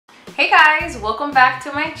Hey guys, welcome back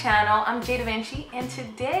to my channel. I'm Jay Da Vinci, and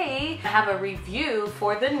today I have a review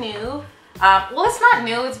for the new, well, it's not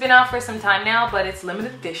new, it's been out for some time now, but it's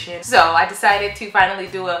limited edition. So I decided to finally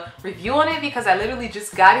do a review on it because I literally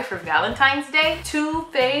just got it for Valentine's Day. Too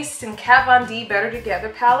Faced and Kat Von D Better Together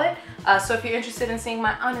palette. So if you're interested in seeing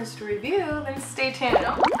my honest review, then stay tuned.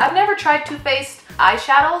 I've never tried Too Faced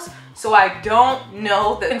eyeshadows, so I don't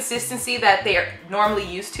know the consistency that they are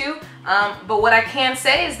normally used to. But what I can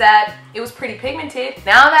say is that it was pretty pigmented.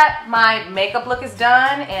 Now that my makeup look is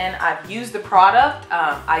done and I've used the product,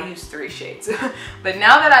 I used 3 shades. But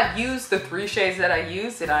now that I've used the 3 shades that I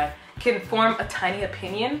used and I can form a tiny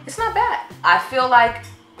opinion, it's not bad. I feel like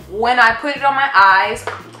when I put it on my eyes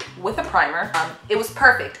with a primer, it was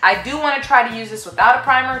perfect. I do want to try to use this without a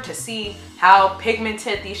primer to see how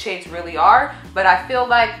pigmented these shades really are, but I feel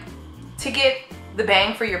like to get the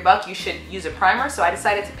bang for your buck, you should use a primer. So I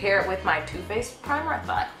decided to pair it with my Too Faced primer. I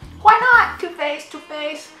thought, why not? Too Faced, Too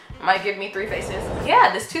Faced. Might give me 3 faces.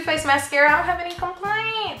 Yeah, this Too Faced mascara, I don't have any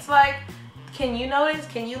complaints. Like, can you notice?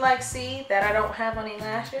 Can you like see that I don't have any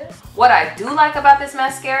lashes? What I do like about this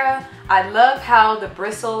mascara, I love how the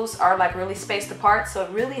bristles are like really spaced apart. So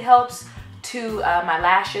it really helps to, my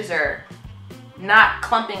lashes are not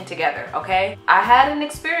clumping together, okay? I had an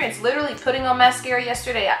experience literally putting on mascara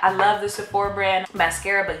yesterday. I love the Sephora brand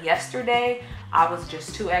mascara, but yesterday I was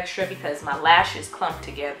just too extra because my lashes clumped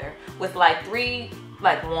together with like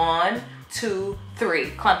 1, 2, 3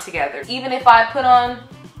 clumped together. Even if I put on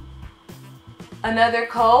another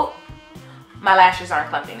coat, my lashes aren't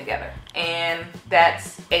clumping together, and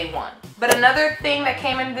that's A1. But another thing that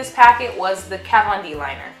came in this packet was the Kat Von D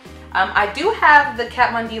liner. I do have the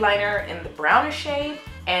Kat Von D liner in the brownish shade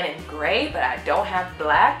and in gray, but I don't have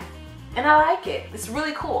black, and I like it. It's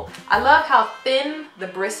really cool. I love how thin the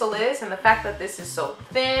bristle is, and the fact that this is so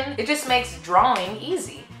thin, it just makes drawing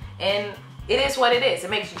easy. And it is what it is. It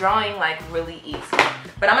makes drawing like really easy.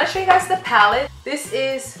 But I'm gonna show you guys the palette. This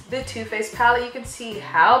is the Too Faced palette. You can see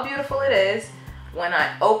how beautiful it is. When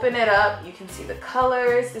I open it up, you can see the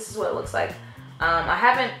colors. This is what it looks like. I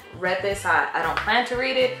haven't read this. I don't plan to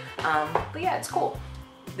read it. But yeah, it's cool.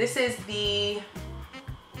 This is the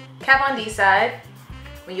Kat Von D side.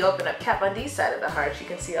 When you open up Kat Von D's side of the heart, you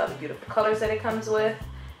can see all the beautiful colors that it comes with,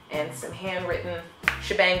 and some handwritten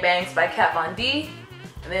shebang bangs by Kat Von D.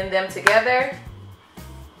 And then them together,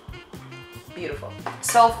 beautiful.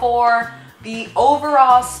 So for the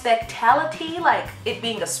overall spectality, like it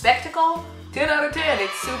being a spectacle, 10 out of 10,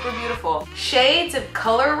 it's super beautiful. Shades of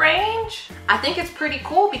color range, I think it's pretty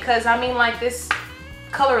cool because I mean like this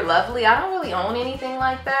Color Lovely, I don't really own anything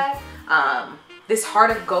like that. This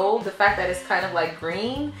Heart of Gold, the fact that it's kind of like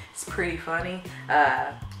green, it's pretty funny.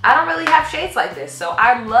 I don't really have shades like this, so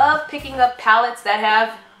I love picking up palettes that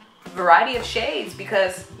have variety of shades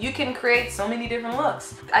because you can create so many different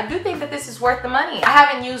looks. I do think that this is worth the money. I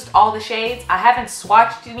haven't used all the shades. I haven't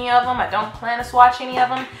swatched any of them. I don't plan to swatch any of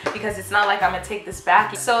them because it's not like I'm gonna take this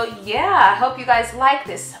back. So yeah, I hope you guys like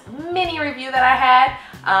this mini review that I had.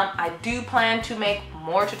 I do plan to make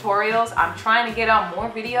more tutorials. I'm trying to get out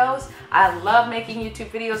more videos. I love making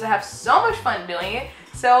YouTube videos. I have so much fun doing it.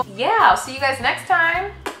 So yeah, I'll see you guys next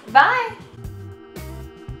time. Bye.